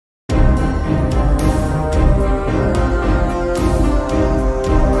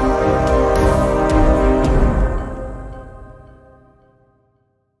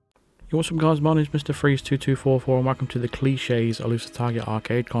Yo, what's up guys, my name is Mr. Freeze2244 and welcome to the Clichés Elusive Target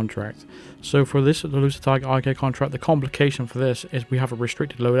Arcade contract. So for this Elusive Target Arcade contract, the complication for this is we have a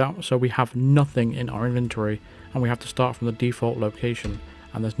restricted loadout, so we have nothing in our inventory and we have to start from the default location,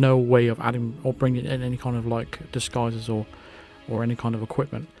 and there's no way of adding or bringing in any kind of like disguises or any kind of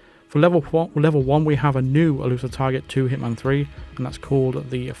equipment. For level 1 we have a new Elusive Target to Hitman 3, and that's called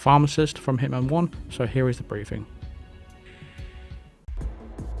the Pharmacist from Hitman 1, so here is the briefing.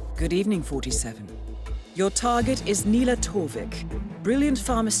 Good evening, 47. Your target is Nila Torvik, brilliant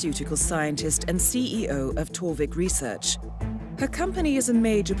pharmaceutical scientist and CEO of Torvik Research. Her company is a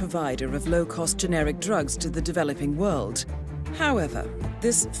major provider of low-cost generic drugs to the developing world. However,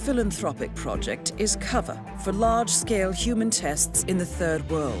 this philanthropic project is cover for large-scale human tests in the Third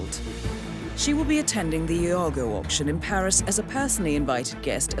World. She will be attending the Iago auction in Paris as a personally invited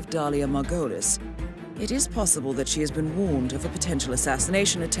guest of Dalia Margolis. It is possible that she has been warned of a potential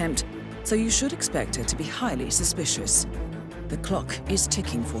assassination attempt, so you should expect her to be highly suspicious. The clock is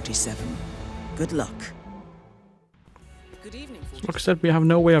ticking, 47. Good luck. Good evening, 47. Like I said, we have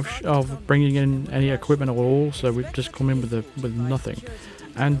no way of bringing in any equipment at all, so we've just come in with nothing.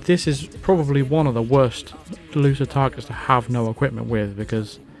 And this is probably one of the worst Elusive targets to have no equipment with,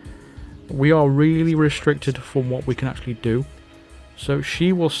 because we are really restricted from what we can actually do. So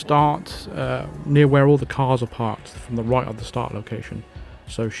she will start near where all the cars are parked, from the right of the start location.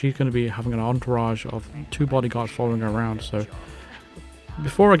 So she's going to be having an entourage of 2 bodyguards following her around. So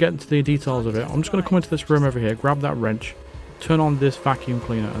before I get into the details of it, I'm just going to come into this room over here, grab that wrench, turn on this vacuum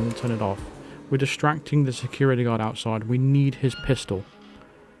cleaner and then turn it off. We're distracting the security guard outside. We need his pistol.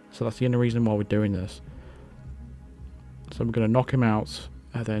 So that's the only reason why we're doing this. So we're going to knock him out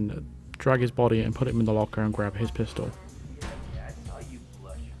and then drag his body and put him in the locker and grab his pistol.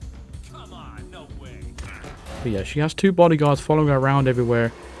 But yeah, she has 2 bodyguards following her around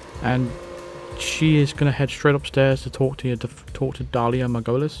everywhere, and she is going to head straight upstairs to talk to Dalia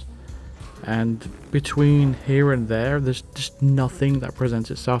Margolis. And between here and there, there's just nothing that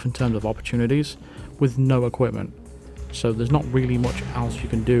presents itself in terms of opportunities with no equipment. So there's not really much else you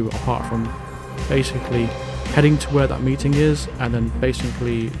can do apart from basically heading to where that meeting is and then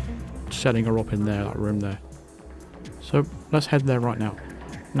basically setting her up in there, that room there. So let's head there right now.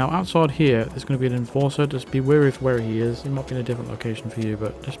 Now outside here, there's going to be an enforcer. Just be wary of where he is. He might be in a different location for you,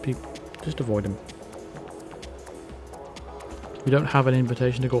 but just avoid him. We don't have an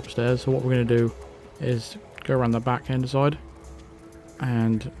invitation to go upstairs, so what we're going to do is go around the back end side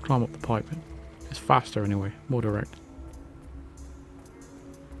and climb up the pipe. It's faster anyway, more direct.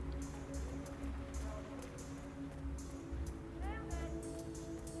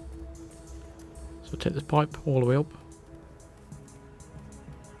 So take this pipe all the way up.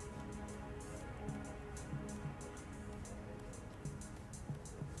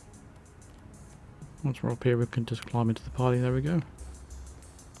 Once we're up here, we can just climb into the party. There we go.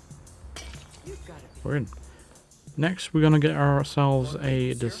 We're in. Next, we're going to get ourselves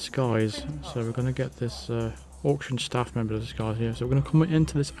a disguise. So we're going to get this auction staff member disguise here. So we're going to come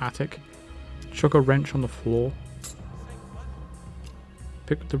into this attic, chuck a wrench on the floor,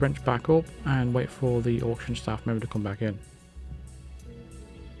 pick the wrench back up, and wait for the auction staff member to come back in.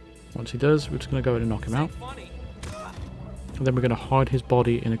 Once he does, we're just going to go ahead and knock him out. And then we're going to hide his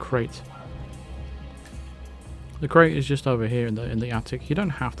body in a crate. The crate is just over here in the attic. You don't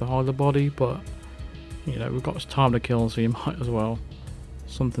have to hide the body, but you know, we've got time to kill, so you might as well.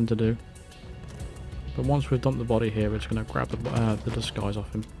 Something to do. But once we've dumped the body here, we're just going to grab the disguise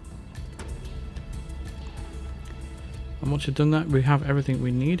off him. And once you've done that, we have everything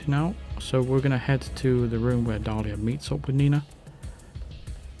we need now. So we're going to head to the room where Dalia meets up with Nina.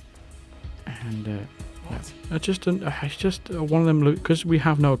 And yeah. It's just one of them, because we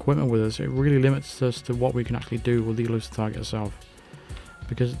have no equipment with us, it really limits us to what we can actually do with the Elusive target itself.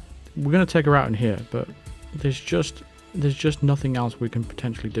 Because we're going to take her out in here, but there's just nothing else we can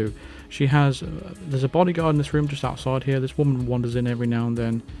potentially do. She has, there's a bodyguard in this room just outside here. This woman wanders in every now and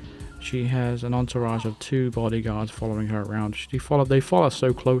then. She has an entourage of 2 bodyguards following her around. They follow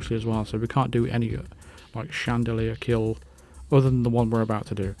so closely as well, so we can't do any like chandelier kill other than the one we're about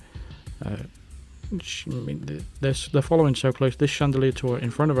to do. I mean, they're following so close. This chandelier to her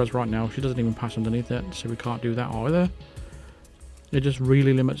in front of us right now, she doesn't even pass underneath it, so we can't do that either. It just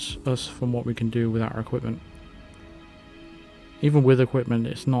really limits us from what we can do without our equipment. Even with equipment,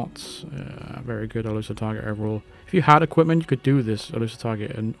 it's not a very good Elusive target overall. If you had equipment, you could do this Elusive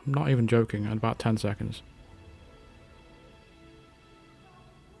target, and I'm not even joking, in about 10 seconds.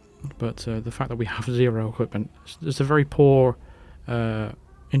 But the fact that we have 0 equipment, it's a very poor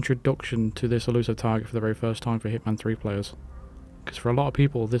introduction to this Elusive target for the very first time for Hitman 3 players. Because for a lot of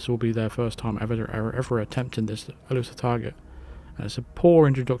people, this will be their first time ever attempting this elusive target. And it's a poor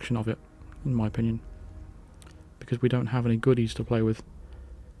introduction of it, in my opinion. Because we don't have any goodies to play with.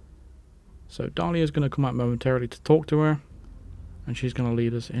 So Dahlia is going to come out momentarily to talk to her. And she's going to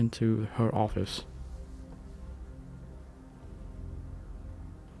lead us into her office.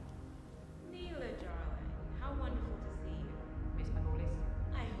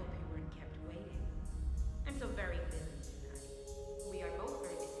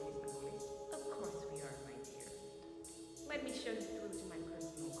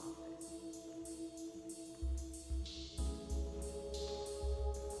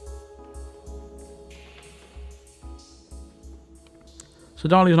 So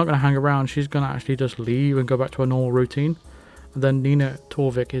Dahlia's not going to hang around, she's going to actually just leave and go back to her normal routine. And then Nina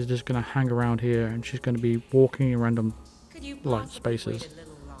Torvik is just going to hang around here and she's going to be walking in random light spaces.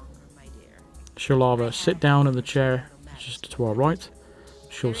 She'll either sit down in the chair just to our right,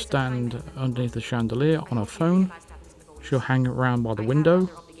 she'll stand underneath the chandelier on her phone, she'll hang around by the window,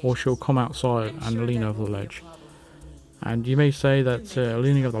 or she'll come outside and lean over the ledge. And you may say that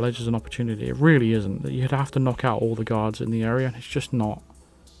leaning over the ledge is an opportunity. It really isn't. You'd have to knock out all the guards in the area, and it's just not.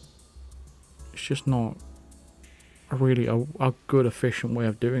 It's just not really a good, efficient way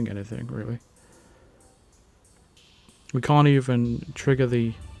of doing anything, really. We can't even trigger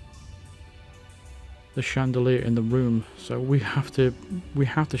the chandelier in the room, so we have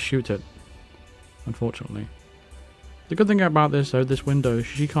to shoot it, unfortunately. The good thing about this, though, this window,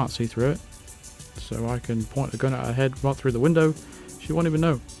 she can't see through it. So I can point a gun at her head right through the window, she won't even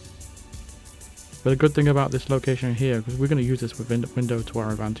know. But the good thing about this location here, because we're going to use this window to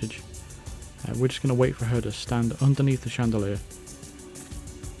our advantage, we're just going to wait for her to stand underneath the chandelier.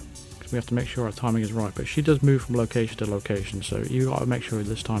 Because we have to make sure our timing is right, but she does move from location to location, so you got to make sure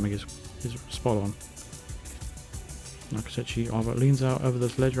this timing is spot on. Like I said, she either leans out over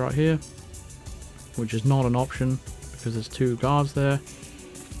this ledge right here, which is not an option, because there's two guards there.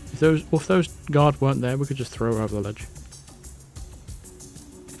 If those guards weren't there, we could just throw her over the ledge.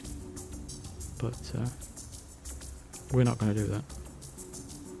 But we're not going to do that.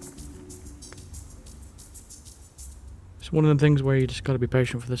 It's one of the things where you just got to be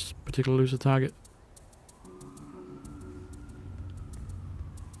patient for this particular elusive target.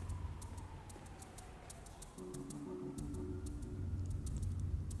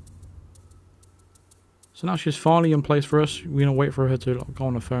 So now she's finally in place for us. We're going to wait for her to go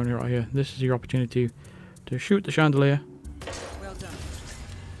on the phone right here. This is your opportunity to shoot the chandelier. Well done.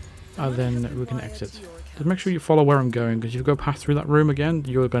 And then we can exit. Just make sure you follow where I'm going, because if you go past through that room again,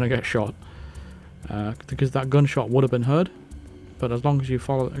 you're going to get shot. Because that gunshot would have been heard. But as long as you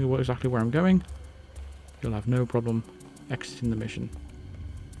follow exactly where I'm going, you'll have no problem exiting the mission.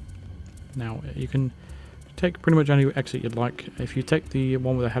 Now, you can take pretty much any exit you'd like. If you take the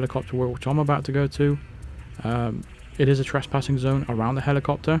one with the helicopter, which I'm about to go to, it is a trespassing zone around the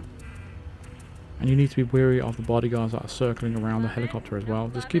helicopter, and you need to be wary of the bodyguards that are circling around the helicopter as well.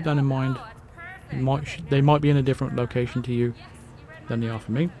 Just keep that in mind. They might be in a different location to you than they are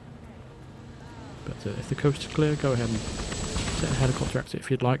for me. But if the coast is clear, go ahead and set a helicopter exit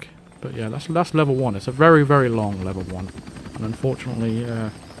if you'd like. But yeah, that's level 1. It's a very, very long level 1, and unfortunately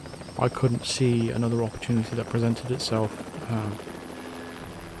I couldn't see another opportunity that presented itself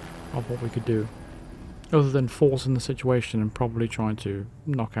of what we could do, other than forcing the situation and probably trying to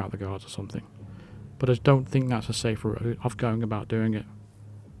knock out the guards or something. But I don't think that's a safe route of going about doing it,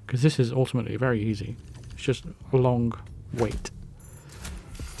 because this is ultimately very easy. It's just a long wait.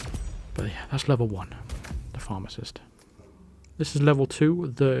 But yeah, that's level 1, the Pharmacist. This is level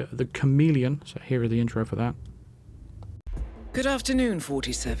 2, the Chameleon. So here is the intro for that. Good afternoon,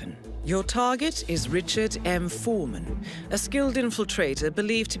 47. Your target is Richard M. Foreman, a skilled infiltrator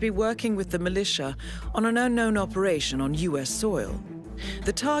believed to be working with the militia on an unknown operation on U.S. soil.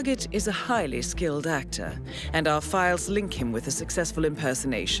 The target is a highly skilled actor, and our files link him with a successful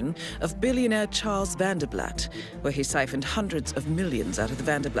impersonation of billionaire Charles Vanderblatt, where he siphoned hundreds of millions out of the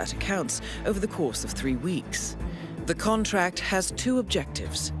Vanderblatt accounts over the course of 3 weeks. The contract has 2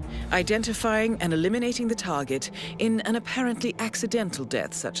 objectives: identifying and eliminating the target in an apparently accidental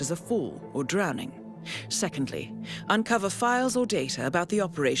death, such as a fall or drowning. Secondly, uncover files or data about the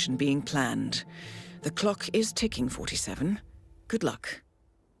operation being planned. The clock is ticking, 47. Good luck.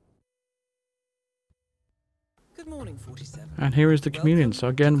 Good morning, 47. And here is the Chameleon. So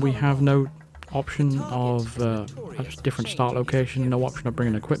again, we have no option of a different start location, no option of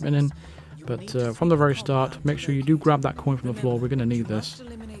bringing equipment in. But from the very start, make sure you do grab that coin from the floor. We're going to need this,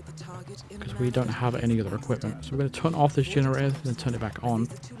 because we don't have any other equipment. So we're going to turn off this generator, then turn it back on.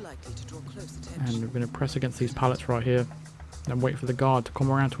 And we're going to press against these pallets right here. then wait for the guard to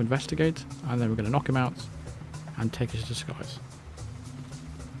come around to investigate, and then we're going to knock him out and take his disguise.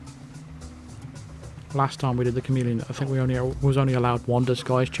 Last time we did the Chameleon, I think we was only allowed one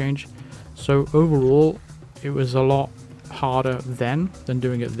disguise change, so overall it was a lot harder then than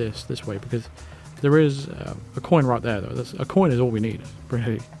doing it this way, because there is a coin right there though. A coin is all we need,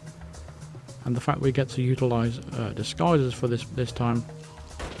 really. And the fact we get to utilize disguises for this time,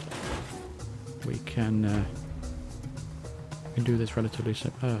 we can do this relatively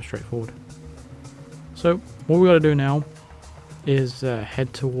straightforward. So what we got to do now is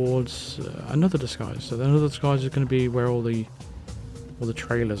head towards another disguise. So another disguise is going to be where all the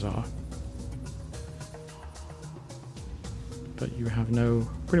trailers are. But you have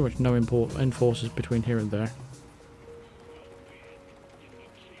pretty much no enforcers between here and there.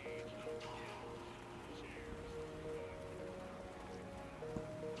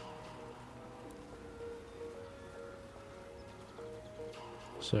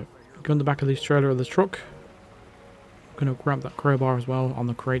 So, go in the back of this trailer of this truck. I'm going to grab that crowbar as well on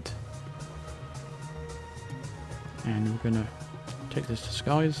the crate. And we're going to take this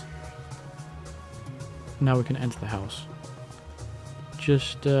disguise. Now we can enter the house.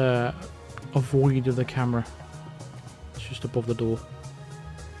 Just avoid the camera. It's just above the door.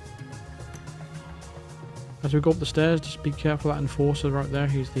 As we go up the stairs, just be careful of that enforcer right there.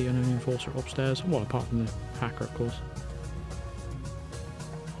 He's the only enforcer upstairs. Well, apart from the hacker, of course.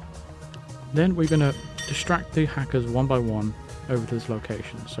 Then we're going to distract the hackers one by one over to this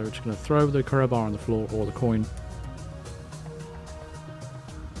location. So we're just going to throw the crowbar on the floor or the coin.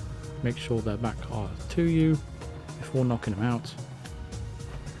 Make sure they're back to you before knocking them out.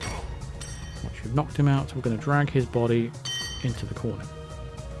 Once you've knocked him out, we're going to drag his body into the corner.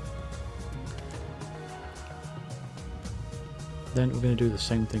 Then we're going to do the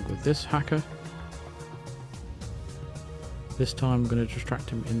same thing with this hacker. This time we're going to distract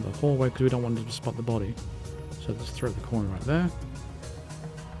him in the hallway because we don't want him to spot the body. So let's throw the coin right there.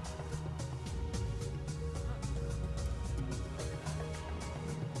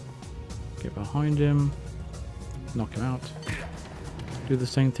 Get behind him. Knock him out. Do the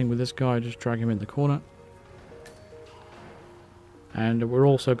same thing with this guy, just drag him in the corner. And we're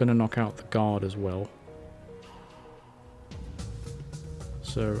also going to knock out the guard as well.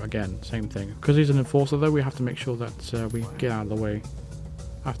 So again, same thing. Because he's an enforcer though, we have to make sure that we get out of the way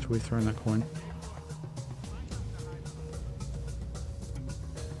after we've thrown that coin.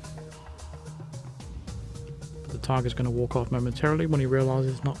 The target's going to walk off momentarily when he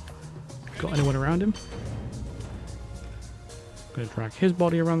realizes he's not got anyone around him. Going to drag his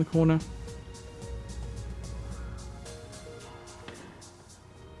body around the corner.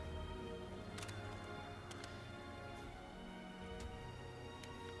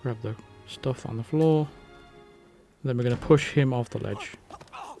 Grab the stuff on the floor. Then we're going to push him off the ledge.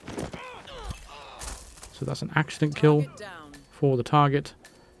 So that's an accident kill for the target.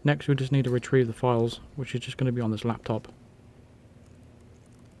 Next we just need to retrieve the files, which is just going to be on this laptop.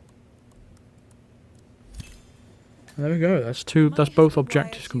 And there we go. That's both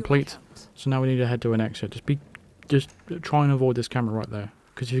objectives complete. So now we need to head to an exit. Just try and avoid this camera right there,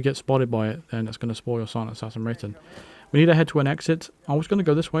 because if you get spotted by it, then it's going to spoil your silent assassin rating. We need to head to an exit. I was going to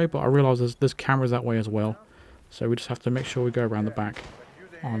go this way, but I realised there's cameras that way as well. So we just have to make sure we go around the back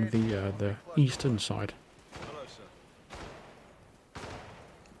on the eastern side.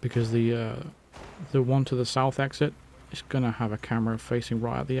 Because the one to the south exit is going to have a camera facing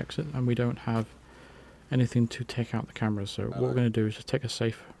right at the exit, and we don't have anything to take out the cameras. So what we're going to do is just take a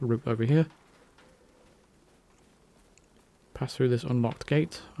safe route over here. Pass through this unlocked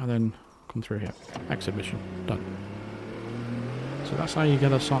gate, and then come through here. Exit mission. Done. So that's how you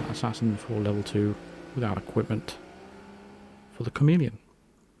get a silent assassin for level 2 without equipment for the Chameleon.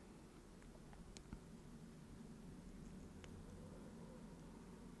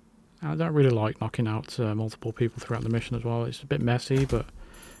 I don't really like knocking out multiple people throughout the mission as well. It's a bit messy, but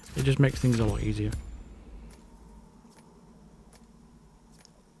it just makes things a lot easier.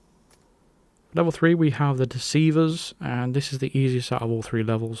 Level 3 we have the Deceivers, and this is the easiest out of all 3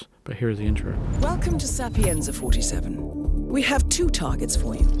 levels, but here is the intro. Welcome to Sapienza 47. We have 2 targets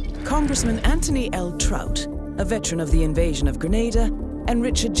for you. Congressman Anthony L. Trout, a veteran of the invasion of Grenada, and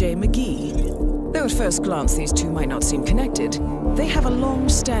Richard J. McGee. Though at first glance these 2 might not seem connected, they have a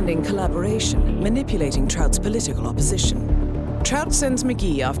long-standing collaboration manipulating Trout's political opposition. Trout sends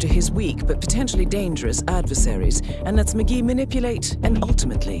McGee after his weak but potentially dangerous adversaries and lets McGee manipulate and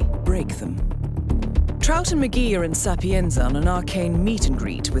ultimately break them. Trout and McGee are in Sapienza on an arcane meet and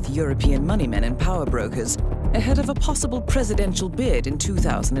greet with European moneymen and power brokers ahead of a possible presidential bid in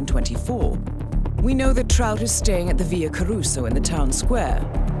 2024. We know that Trout is staying at the Via Caruso in the town square,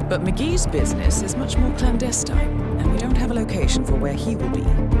 but McGee's business is much more clandestine, and we don't have a location for where he will be.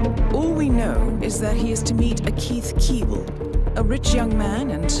 All we know is that he is to meet a Keith Keeble, a rich young man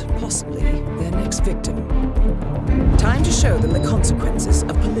and possibly their next victim. Time to show them the consequences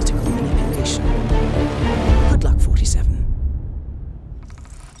of political manipulation. Good luck, 47.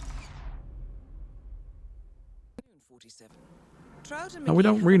 Now, we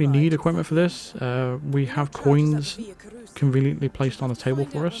don't really need equipment for this. We have coins conveniently placed on the table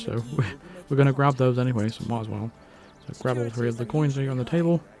for us, so we're going to grab those anyway, so might as well. So grab all three of the coins here on the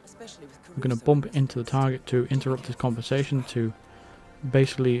table. We're going to bump into the target to interrupt his conversation, to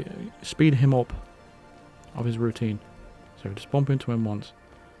basically speed him up of his routine. So just bump into him once,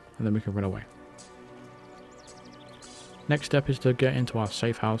 and then we can run away. Next step is to get into our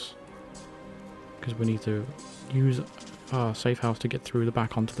safe house, because we need to use our safe house to get through the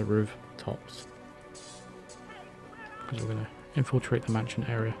back onto the rooftops, because we're going to infiltrate the mansion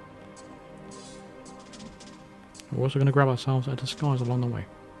area. We're also going to grab ourselves a disguise along the way.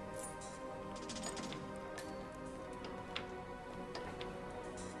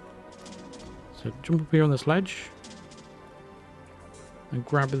 So jump up here on this ledge and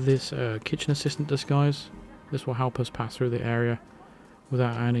grab this kitchen assistant disguise. This will help us pass through the area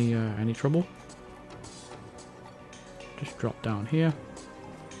without any trouble. Just drop down here.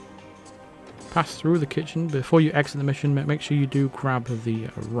 Pass through the kitchen. Before you exit the mission, make sure you do grab the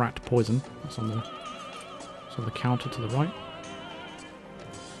rat poison. That's on the counter to the right.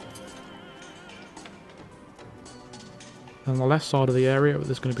 On the left side of the area,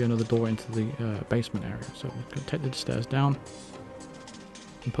 there's going to be another door into the basement area. So we're going to take the stairs down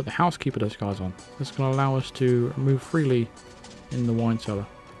and put the housekeeper disguise on. This is going to allow us to move freely in the wine cellar.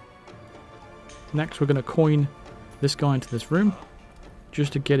 Next, we're going to coin this guy into this room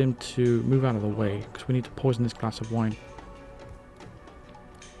just to get him to move out of the way, because we need to poison this glass of wine.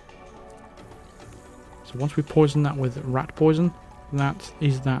 So once we poison that with rat poison, that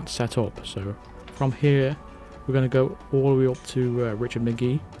is that set up. So from here, we're going to go all the way up to Richard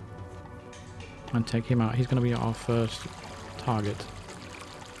McGee and take him out. He's going to be our first target.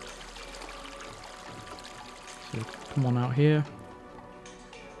 So come on out here.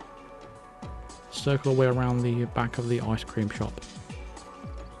 Circle away around the back of the ice cream shop.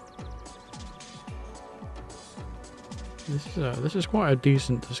 This is quite a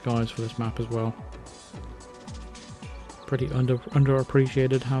decent disguise for this map as well. Pretty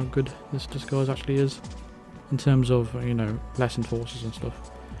underappreciated how good this disguise actually is in terms of, you know, less enforcers and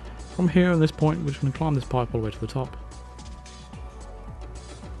stuff. From here, at this point, we're just going to climb this pipe all the way to the top.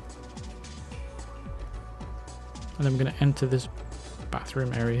 And then we're going to enter this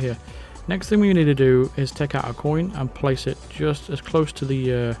bathroom area here. Next thing we need to do is take out a coin and place it just as close to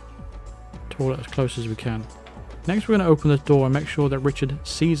the toilet as close as we can. Next, we're going to open this door and make sure that Richard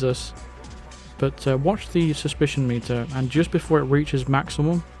sees us. But watch the suspicion meter, and just before it reaches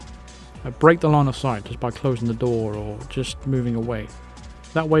maximum, break the line of sight just by closing the door or just moving away.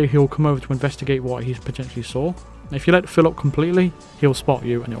 That way he'll come over to investigate what he potentially saw. If you let it fill up completely, he'll spot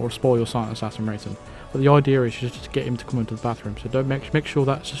you and it will spoil your silent assassin rating. But the idea is just to get him to come into the bathroom. So don't make sure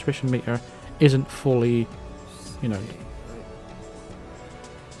that suspicion meter isn't fully, you know,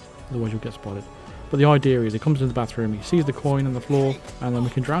 otherwise you'll get spotted. But the idea is he comes into the bathroom, he sees the coin on the floor, and then we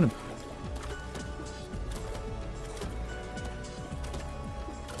can drown him.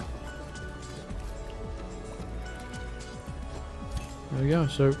 There we go.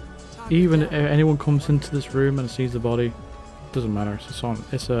 So even if anyone comes into this room and sees the body, doesn't matter.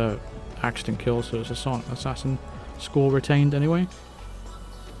 It's a accident kill, so it's a silent assassin score retained anyway.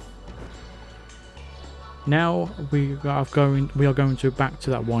 Now we are going to back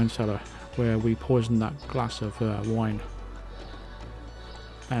to that wine cellar where we poisoned that glass of wine.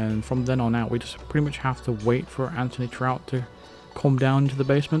 And from then on out, we just pretty much have to wait for Anthony Trout to come down into the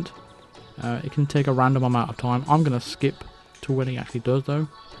basement. It can take a random amount of time. I'm going to skip to when he actually does, though,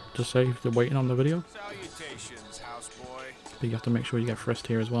 to save the waiting on the video. Salutations, houseboy. But you have to make sure you get frisked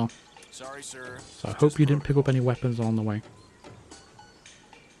here as well. Sorry, sir. So I hope you didn't pick up any weapons along the way.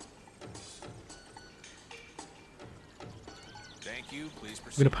 Thank you. Please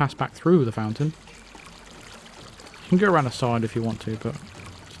proceed. We're going to pass back through the fountain. You can go around the side if you want to, but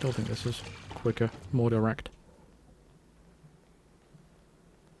I still think this is quicker, more direct.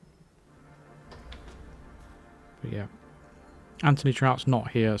 But yeah. Anthony Trout's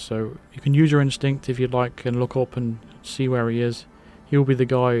not here, so you can use your instinct if you'd like and look up and see where he is. He'll be the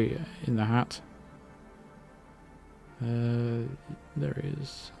guy in the hat. There he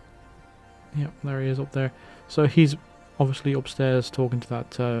is. Yep, there he is up there. So he's obviously upstairs talking to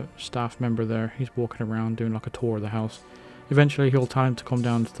that staff member there. He's walking around doing like a tour of the house. Eventually he'll tell him to come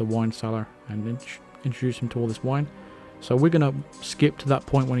down to the wine cellar and introduce him to all this wine. So we're going to skip to that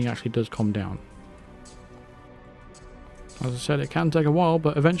point when he actually does come down. As I said, it can take a while,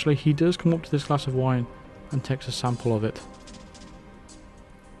 but eventually he does come up to this glass of wine and takes a sample of it.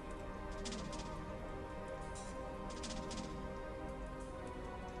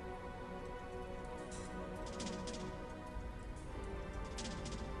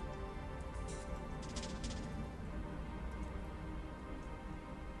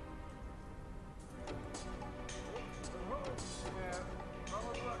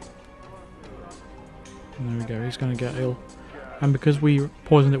 And there we go, he's going to get ill. And because we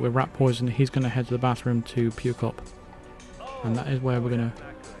poisoned it with rat poison, he's going to head to the bathroom to puke up. And that is where we're going to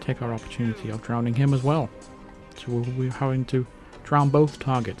take our opportunity of drowning him as well. So we'll be having to drown both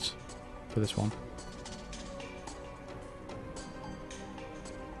targets for this one.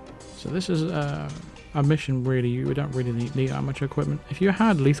 So this is a mission really, you don't really need that much equipment. If you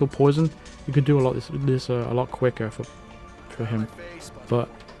had lethal poison, you could do a lot this a lot quicker for him. But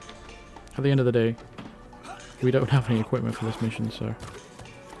at the end of the day, we don't have any equipment for this mission, so...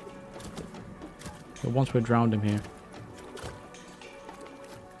 But once we've drowned him here...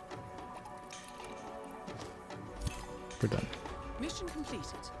 we're done. Mission completed.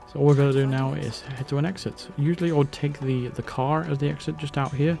 So all we're going to do now is head to an exit. Usually I would take the car as the exit just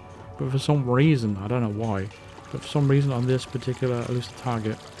out here, but for some reason, I don't know why, but for some reason on this particular elusive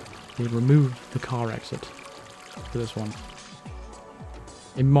target, we removed the car exit for this one.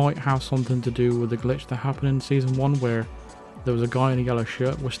 It might have something to do with the glitch that happened in Season 1 where there was a guy in a yellow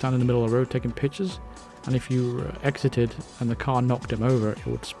shirt was standing in the middle of the road taking pictures, and if you exited and the car knocked him over, it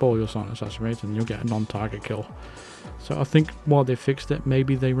would spoil your silent assassination and you'll get a non-target kill. So I think while they fixed it,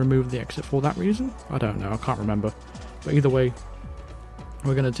 maybe they removed the exit for that reason? I don't know, I can't remember. But either way,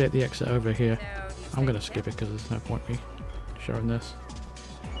 we're going to take the exit over here. I'm going to skip it because there's no point me showing this.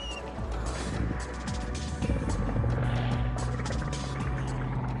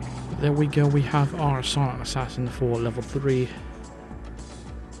 There we go, we have our silent assassin for level 3.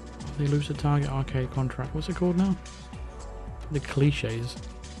 The elusive target arcade contract. What's it called now? The Clichés.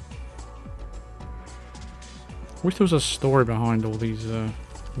 Wish there was a story behind all these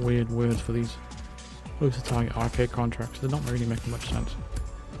weird words for these elusive target arcade contracts. They're not really making much sense.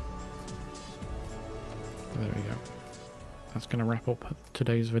 There we go. That's going to wrap up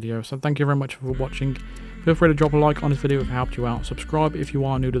today's video. So thank you very much for watching. Feel free to drop a like on this video if it helped you out. Subscribe if you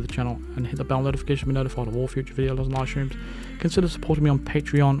are new to the channel, and hit the bell notification to be notified of all future videos and live streams. Consider supporting me on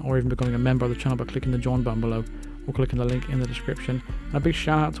Patreon or even becoming a member of the channel by clicking the join button below or clicking the link in the description. And a big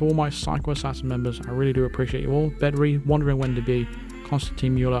shout out to all my Psycho Assassin members. I really do appreciate you all. Bedry, Wondering When to Be,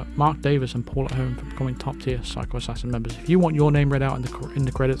 Constantine Mueller, Mark Davis and Paul at Home for becoming top tier Psycho Assassin members. If you want your name read out in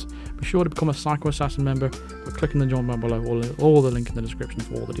the credits, be sure to become a Psycho Assassin member by clicking the join button below or the link in the description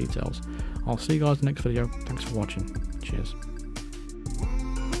for all the details. I'll see you guys in the next video. Thanks for watching. Cheers.